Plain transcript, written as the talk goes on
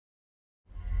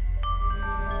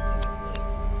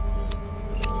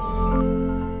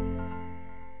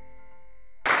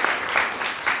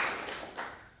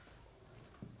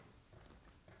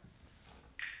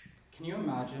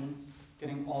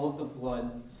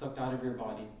sucked out of your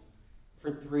body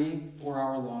for 3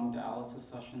 4-hour-long dialysis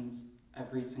sessions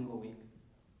every single week.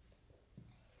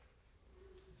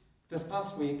 This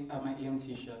past week at my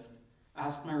EMT shift, I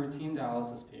asked my routine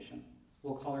dialysis patient,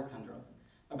 we'll call her Kendra,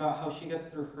 about how she gets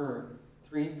through her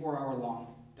 3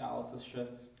 4-hour-long dialysis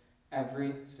shifts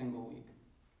every single week.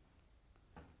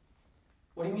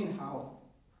 What do you mean how?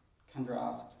 Kendra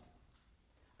asked.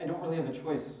 I don't really have a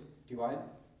choice, do I?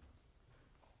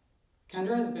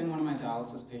 Kendra has been one of my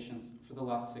dialysis patients for the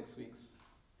last 6 weeks.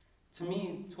 To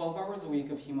me, 12 hours a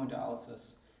week of hemodialysis,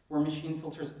 where a machine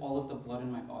filters all of the blood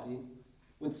in my body,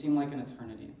 would seem like an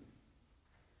eternity.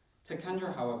 To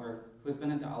Kendra, however, who has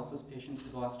been a dialysis patient for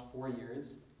the last 4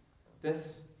 years,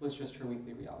 this was just her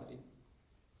weekly reality.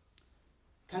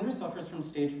 Kendra suffers from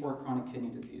stage 4 chronic kidney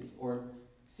disease, or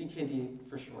CKD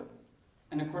for short,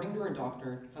 and according to her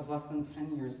doctor, has less than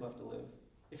 10 years left to live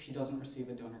if she doesn't receive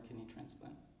a donor kidney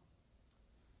transplant.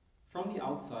 From the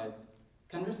outside,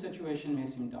 Kendra's situation may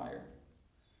seem dire,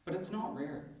 but it's not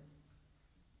rare.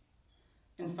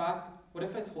 In fact, what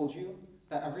if I told you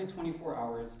that every 24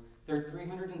 hours, there are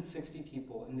 360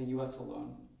 people in the US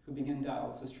alone who begin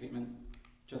dialysis treatment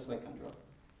just like Kendra?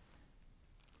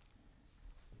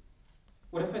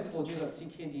 What if I told you that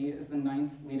CKD is the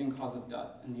 9th leading cause of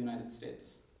death in the United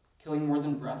States, killing more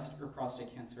than breast or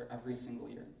prostate cancer every single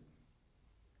year?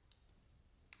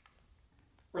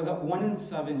 Or that 1 in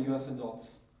 7 US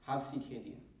adults have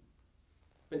CKD,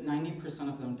 but 90%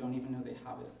 of them don't even know they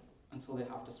have it until they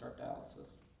have to start dialysis.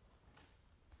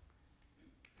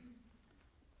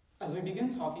 As we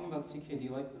begin talking about CKD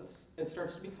like this, it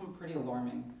starts to become pretty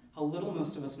alarming how little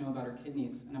most of us know about our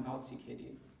kidneys and about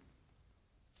CKD.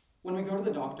 When we go to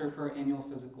the doctor for our annual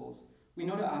physicals, we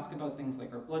know to ask about things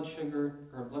like our blood sugar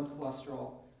or our blood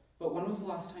cholesterol, but when was the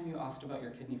last time you asked about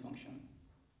your kidney function?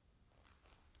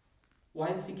 Why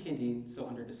is CKD so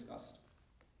under-discussed?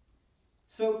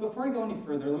 So before I go any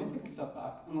further, let me take a step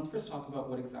back and let's first talk about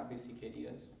what exactly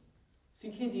CKD is.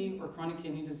 CKD, or chronic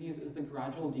kidney disease, is the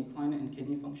gradual decline in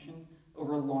kidney function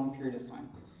over a long period of time,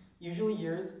 usually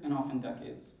years and often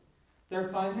decades. There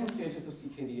are 5 main stages of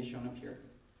CKD as shown up here.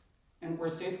 And where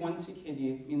stage 1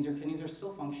 CKD means your kidneys are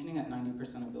still functioning at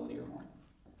 90% ability or more.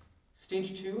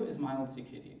 Stage 2 is mild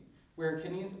CKD, where your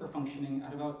kidneys are functioning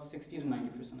at about 60 to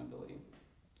 90% ability.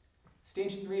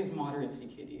 Stage 3 is moderate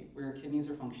CKD, where your kidneys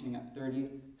are functioning at 30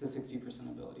 to 60%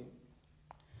 ability.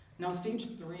 Now,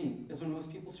 stage 3 is when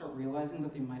most people start realizing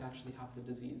that they might actually have the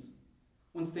disease,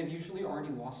 once they've usually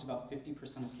already lost about 50%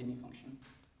 of kidney function.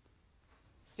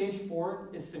 Stage 4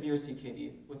 is severe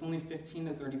CKD, with only 15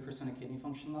 to 30% of kidney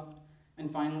function left.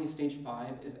 And finally, stage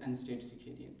 5 is end-stage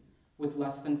CKD, with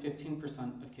less than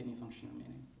 15% of kidney function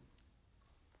remaining.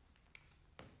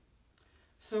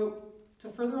 So, to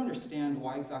further understand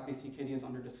why exactly CKD is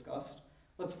under-discussed,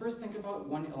 let's first think about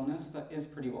one illness that is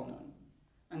pretty well known,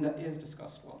 and that is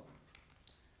discussed well.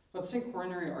 Let's take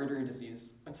coronary artery disease,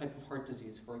 a type of heart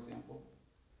disease, for example.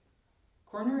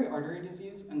 Coronary artery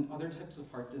disease and other types of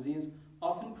heart disease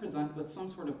often present with some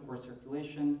sort of poor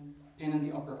circulation, pain in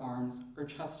the upper arms, or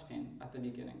chest pain at the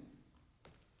beginning.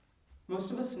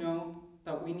 Most of us know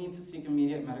that we need to seek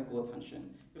immediate medical attention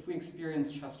if we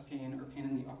experience chest pain or pain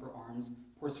in the upper arms,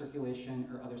 poor circulation,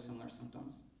 or other similar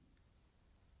symptoms.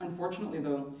 Unfortunately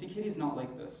though, CKD is not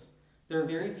like this. There are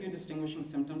very few distinguishing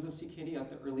symptoms of CKD at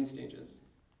the early stages,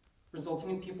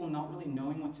 resulting in people not really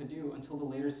knowing what to do until the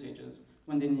later stages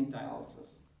when they need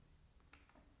dialysis.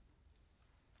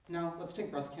 Now, let's take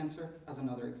breast cancer as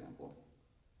another example.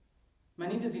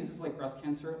 Many diseases like breast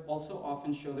cancer also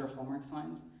often show their hallmark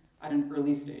signs at an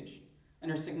early stage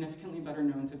and are significantly better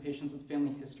known to patients with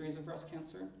family histories of breast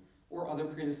cancer or other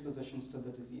predispositions to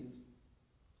the disease.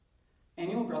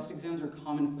 Annual breast exams are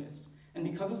commonplace, and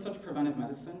because of such preventive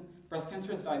medicine, breast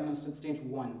cancer is diagnosed at stage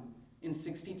 1 in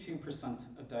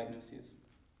 62% of diagnoses.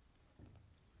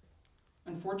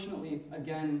 Unfortunately,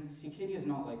 again, CKD is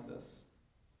not like this.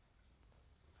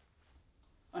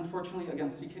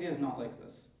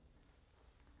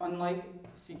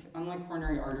 Unlike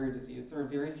coronary artery disease, there are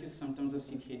very few symptoms of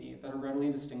CKD that are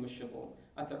readily distinguishable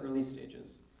at the early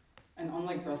stages. And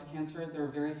unlike breast cancer, there are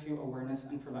very few awareness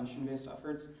and prevention-based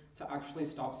efforts to actually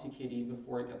stop CKD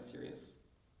before it gets serious.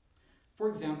 For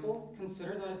example,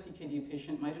 consider that a CKD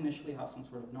patient might initially have some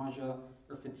sort of nausea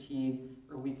or fatigue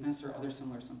or weakness or other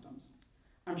similar symptoms.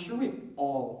 I'm sure we've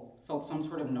all felt some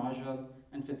sort of nausea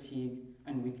and fatigue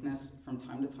and weakness from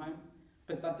time to time,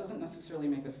 but that doesn't necessarily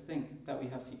make us think that we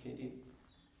have CKD.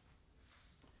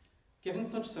 Given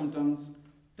such symptoms,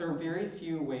 there are very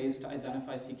few ways to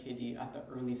identify CKD at the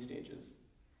early stages,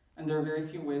 and there are very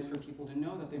few ways for people to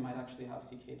know that they might actually have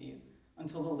CKD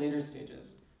until the later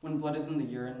stages, when blood is in the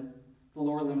urine, the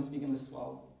lower limbs begin to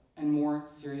swell, and more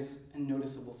serious and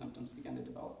noticeable symptoms begin to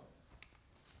develop.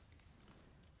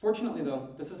 Fortunately though,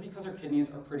 this is because our kidneys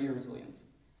are pretty resilient.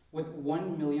 With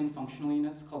 1 million functional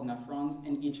units called nephrons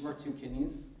in each of our 2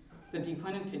 kidneys, the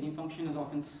decline in kidney function is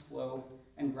often slow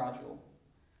and gradual.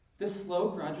 This slow,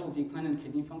 gradual decline in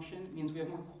kidney function means we have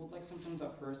more cold-like symptoms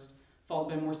at first, followed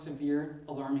by more severe,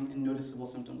 alarming, and noticeable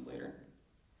symptoms later.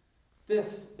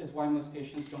 This is why most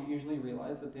patients don't usually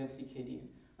realize that they have CKD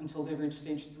until they've reached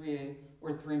stage 3A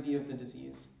or 3B of the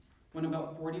disease, when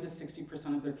about 40 to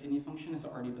 60% of their kidney function has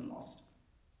already been lost.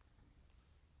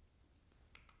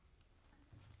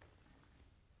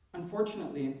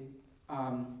 Unfortunately,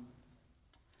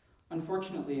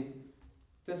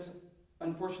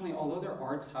 although there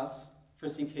are tests for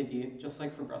CKD, just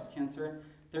like for breast cancer,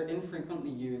 they're infrequently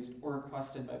used or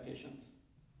requested by patients.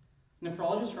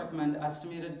 Nephrologists recommend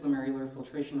estimated glomerular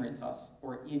filtration rate tests,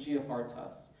 or eGFR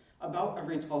tests, about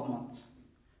every 12 months.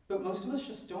 But most of us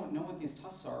just don't know what these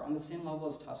tests are on the same level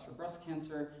as tests for breast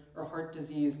cancer or heart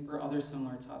disease or other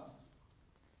similar tests.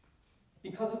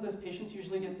 Because of this, patients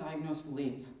usually get diagnosed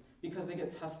late because they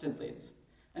get tested late.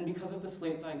 And because of this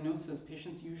late diagnosis,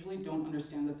 patients usually don't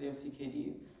understand that they have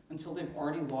CKD until they've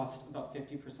already lost about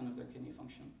 50% of their kidney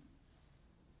function.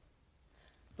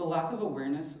 The lack of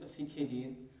awareness of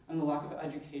CKD and the lack of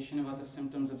education about the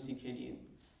symptoms of CKD,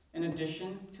 in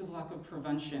addition to the lack of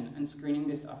prevention and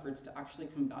screening-based efforts to actually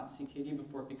combat CKD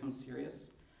before it becomes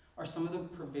serious, are some of the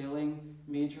prevailing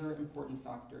major important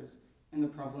factors in the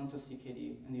prevalence of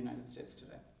CKD in the United States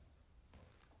today.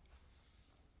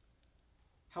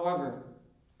 However,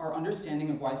 our understanding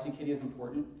of why CKD is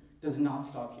important does not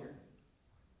stop here.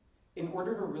 In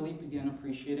order to really begin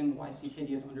appreciating why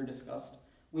CKD is under-discussed,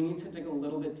 we need to dig a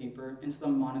little bit deeper into the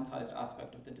monetized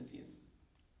aspect of the disease.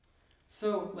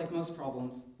 So, like most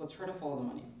problems, let's try to follow the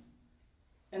money.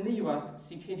 In the US,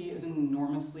 CKD is an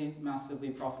enormously,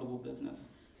 massively profitable business,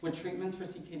 with treatments for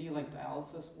CKD like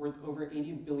dialysis worth over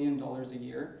 $80 billion a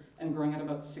year and growing at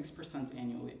about 6%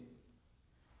 annually.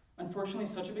 Unfortunately,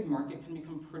 such a big market can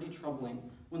become pretty troubling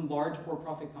when large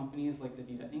for-profit companies like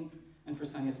DaVita Inc. and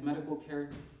Fresenius Medical Care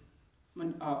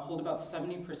hold about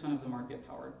 70% of the market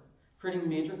power, creating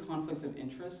major conflicts of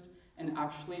interest and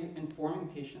actually informing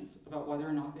patients about whether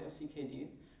or not they have CKD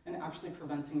and actually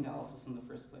preventing dialysis in the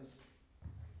first place.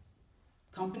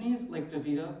 Companies like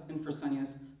DaVita and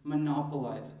Fresenius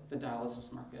monopolize the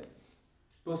dialysis market,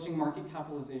 boasting market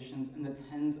capitalizations in the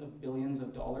tens of billions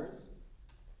of dollars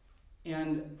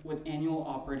and with annual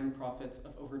operating profits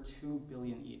of over $2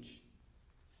 billion each.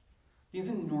 These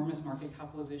enormous market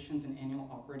capitalizations and annual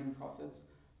operating profits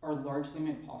are largely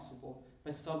made possible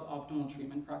by suboptimal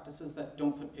treatment practices that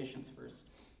don't put patients first,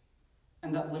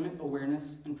 and that limit awareness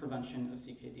and prevention of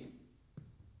CKD.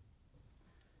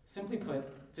 Simply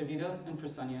put, DaVita and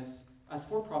Fresenius, as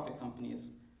for-profit companies,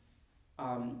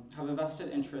 have a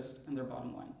vested interest in their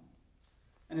bottom line.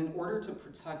 And in order to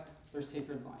protect their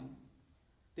sacred line,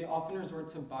 they often resort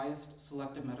to biased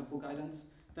selective medical guidance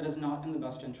that is not in the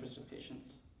best interest of patients,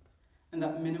 and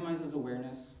that minimizes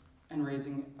awareness and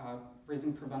raising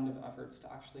preventive efforts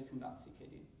to actually combat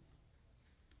CKD.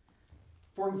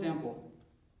 For example,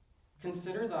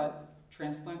 consider that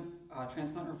transplant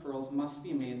referrals must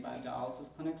be made by dialysis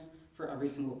clinics for every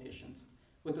single patient,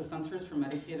 with the Centers for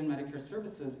Medicaid and Medicare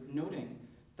Services noting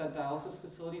that dialysis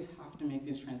facilities have to make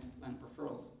these transplant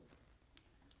referrals.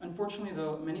 Unfortunately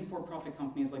though, many for-profit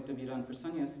companies like DaVita and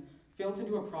Fresenius fail to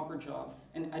do a proper job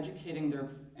in educating their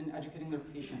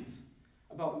patients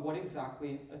about what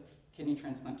exactly a kidney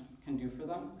transplant can do for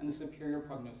them and the superior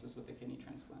prognosis with the kidney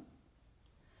transplant.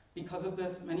 Because of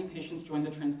this, many patients join the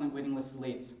transplant waiting list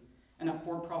late, and at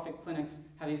for-profit clinics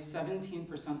have a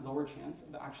 17% lower chance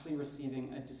of actually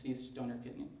receiving a deceased donor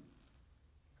kidney.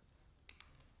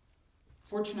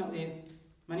 Fortunately,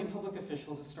 many public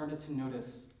officials have started to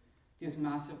notice these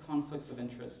massive conflicts of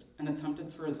interest and attempted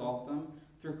to resolve them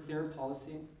through clear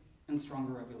policy and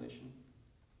stronger regulation.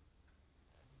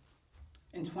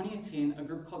 In 2018, a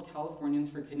group called Californians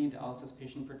for Kidney Dialysis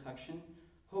Patient Protection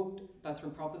hoped that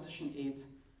through Proposition 8,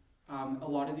 a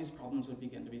lot of these problems would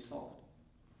begin to be solved.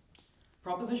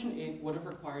 Proposition 8 would have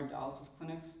required dialysis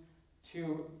clinics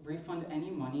to refund any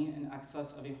money in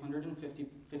excess of 115%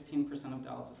 of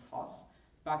dialysis costs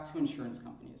back to insurance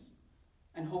companies.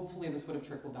 And hopefully this would have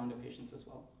trickled down to patients as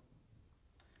well.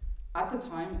 At the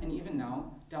time, and even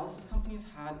now, dialysis companies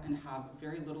had and have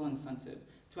very little incentive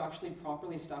to actually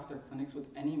properly staff their clinics with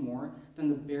any more than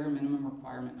the bare minimum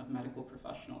requirement of medical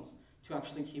professionals to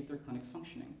actually keep their clinics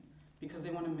functioning, because they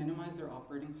want to minimize their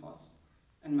operating costs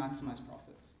and maximize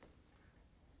profits.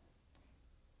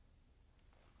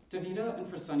 DaVita and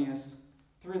Fresenius,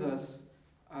 through this,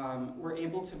 were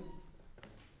able to,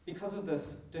 because of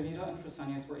this, DaVita and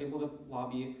Fresenius were able to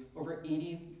lobby over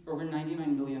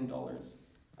 $99 million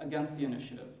against the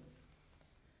initiative,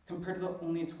 compared to the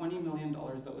only $20 million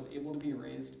that was able to be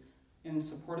raised in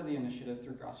support of the initiative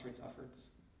through grassroots efforts.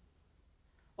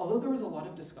 Although there was a lot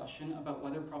of discussion about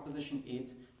whether Proposition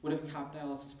 8 would have capped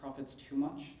dialysis profits too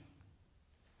much,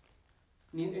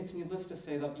 it's needless to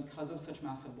say that because of such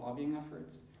massive lobbying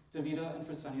efforts, DaVita and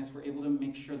Fresenius were able to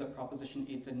make sure that Proposition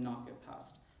 8 did not get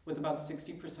passed, with about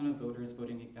 60% of voters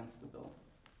voting against the bill.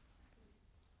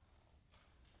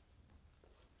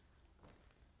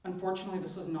 Unfortunately,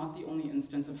 this was not the only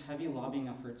instance of heavy lobbying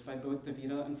efforts by both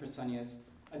DaVita and Fresenius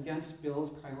against bills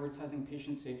prioritizing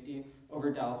patient safety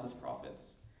over dialysis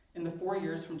profits. In the 4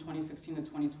 years from 2016 to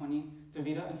 2020,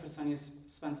 DaVita and Fresenius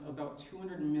spent about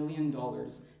 $200 million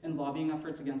in lobbying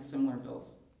efforts against similar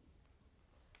bills.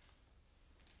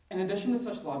 In addition to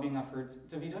such lobbying efforts,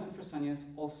 DaVita and Fresenius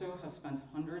also have spent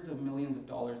hundreds of millions of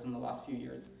dollars in the last few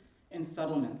years in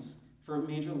settlements for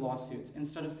major lawsuits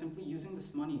instead of simply using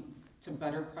this money to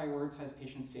better prioritize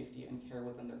patient safety and care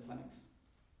within their clinics.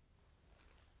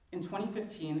 In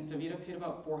 2015, DaVita paid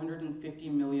about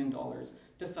 $450 million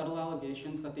to settle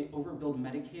allegations that they overbilled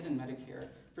Medicaid and Medicare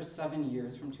for 7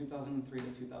 years from 2003 to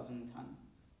 2010.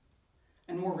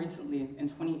 And more recently, in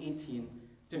 2018,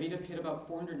 DaVita paid about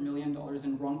 $400 million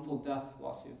in wrongful death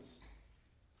lawsuits,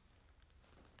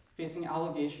 facing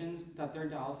allegations that their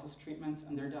dialysis treatments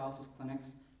and their dialysis clinics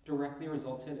directly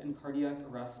resulted in cardiac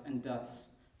arrests and deaths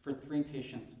for 3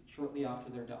 patients shortly after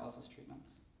their dialysis treatments.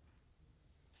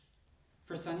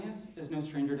 Fresenius is no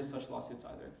stranger to such lawsuits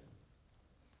either.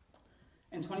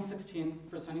 In 2016,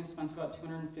 Fresenius spent about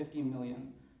 $250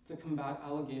 million to combat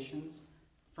allegations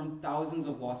from thousands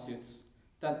of lawsuits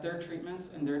that their treatments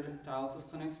and their dialysis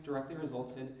clinics directly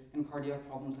resulted in cardiac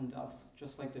problems and deaths,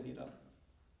 just like DaVita.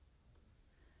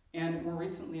 And more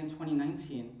recently, in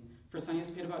 2019,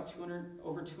 Fresenius paid about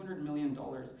over $200 million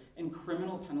in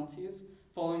criminal penalties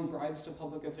following bribes to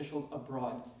public officials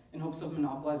abroad in hopes of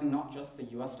monopolizing not just the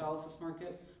US dialysis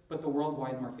market, but the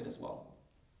worldwide market as well.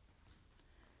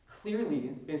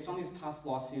 Clearly, based on these past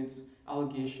lawsuits,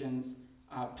 allegations,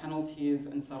 penalties,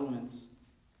 and settlements,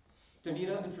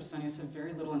 DaVita and Fresenius have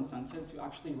very little incentive to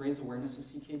actually raise awareness of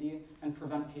CKD and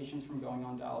prevent patients from going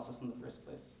on dialysis in the first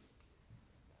place.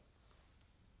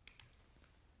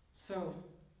 So,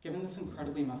 given this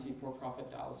incredibly messy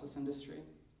for-profit dialysis industry,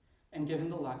 and given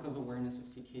the lack of awareness of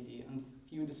CKD and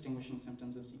few distinguishing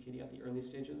symptoms of CKD at the early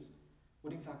stages,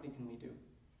 what exactly can we do?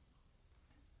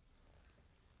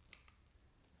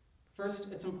 First,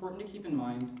 it's important to keep in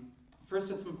mind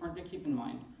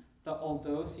that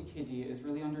although CKD is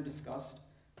really under-discussed,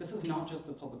 this is not just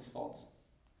the public's fault.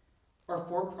 Our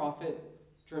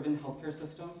for-profit-driven healthcare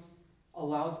system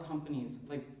allows companies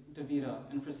like DaVita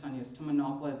and Fresenius to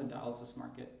monopolize the dialysis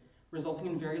market, resulting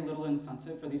in very little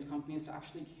incentive for these companies to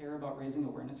actually care about raising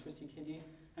awareness for CKD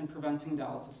and preventing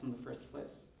dialysis in the first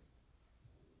place.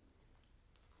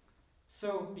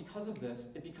 So, because of this,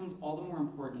 it becomes all the more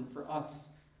important for us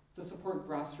to support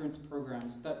grassroots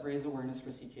programs that raise awareness for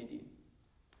CKD.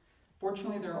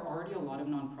 Fortunately, there are already a lot of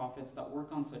nonprofits that work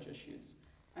on such issues,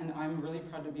 and I'm really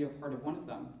proud to be a part of one of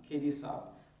them, KDSAP,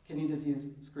 Kidney Disease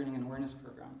Screening and Awareness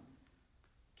Program.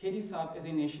 KDSAP is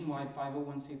a nationwide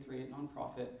 501c3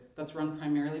 nonprofit that's run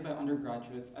primarily by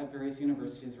undergraduates at various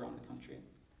universities around the country.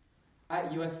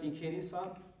 At USC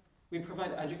KDSAP, we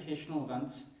provide educational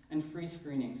events and free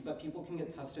screenings so that people can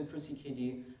get tested for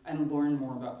CKD and learn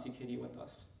more about CKD with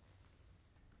us.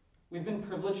 We've been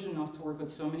privileged enough to work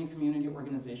with so many community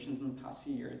organizations in the past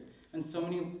few years and so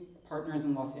many partners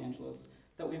in Los Angeles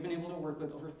that we've been able to work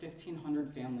with over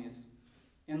 1,500 families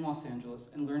in Los Angeles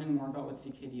and learning more about what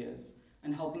CKD is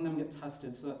and helping them get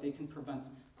tested so that they can prevent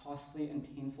costly and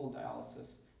painful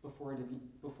dialysis before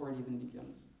it even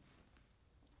begins.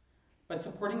 By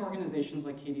supporting organizations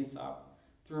like KDSAP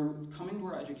through coming to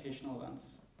our educational events,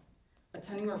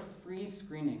 attending our free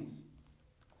screenings,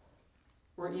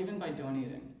 or even by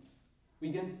donating,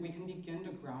 we can begin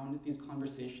to ground these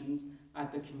conversations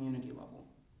at the community level.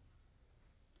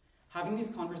 Having these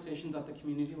conversations at the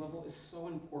community level is so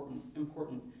important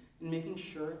in making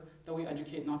sure that we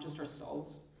educate not just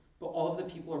ourselves, but all of the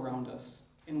people around us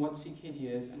in what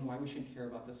CKD is and why we should care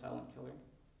about the silent killer.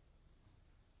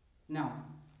 Now,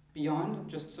 beyond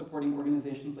just supporting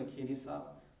organizations like KDSAP,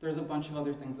 there's a bunch of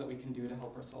other things that we can do to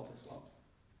help ourselves as well.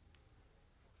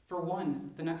 For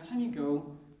one, the next time you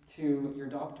go to your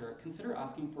doctor, consider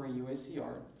asking for a UACR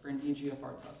or an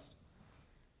eGFR test.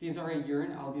 These are a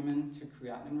urine albumin to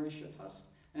creatinine ratio test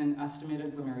and an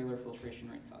estimated glomerular filtration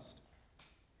rate test.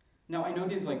 Now, I know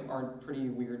these are pretty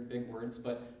weird big words,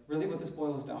 but Really what this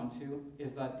boils down to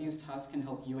is that these tests can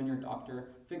help you and your doctor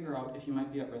figure out if you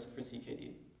might be at risk for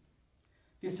CKD.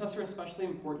 These tests are especially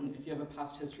important if you have a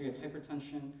past history of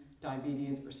hypertension,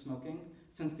 diabetes, or smoking,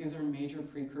 since these are major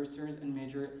precursors and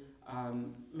major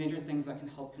things that can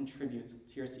help contribute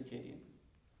to your CKD.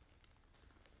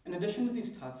 In addition to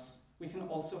these tests, we can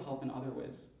also help in other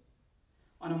ways.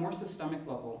 On a more systemic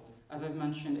level, as I've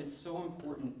mentioned, it's so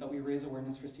important that we raise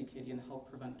awareness for CKD and help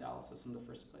prevent dialysis in the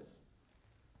first place.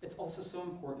 It's also so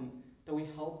important that we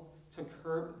help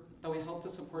to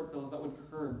support bills that would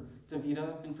curb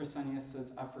DaVita and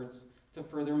Fresenius's efforts to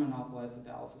further monopolize the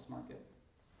dialysis market.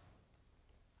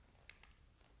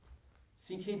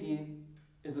 CKD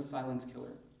is a silent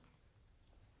killer.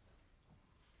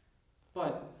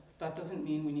 But that doesn't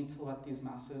mean we need to let these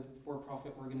massive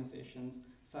for-profit organizations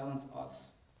silence us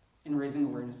in raising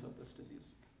awareness of this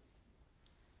disease.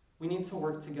 We need to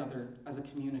work together as a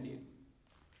community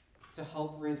to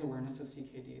help raise awareness of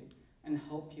CKD and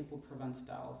help people prevent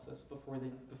dialysis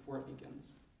before it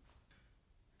begins.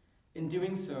 In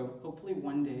doing so, hopefully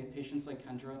one day patients like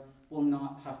Kendra will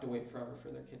not have to wait forever for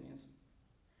their kidneys.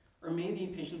 Or maybe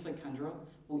patients like Kendra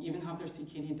will even have their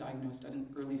CKD diagnosed at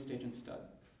an early stage instead,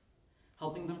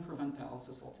 helping them prevent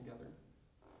dialysis altogether.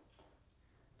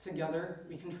 Together,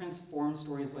 we can transform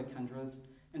stories like Kendra's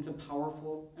into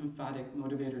powerful, emphatic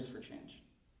motivators for change.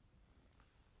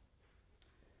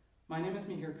 My name is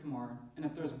Mihir Kumar, and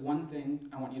if there's one thing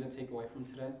I want you to take away from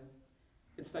today,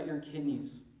 it's that your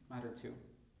kidneys matter too.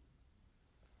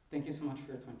 Thank you so much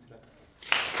for your time today.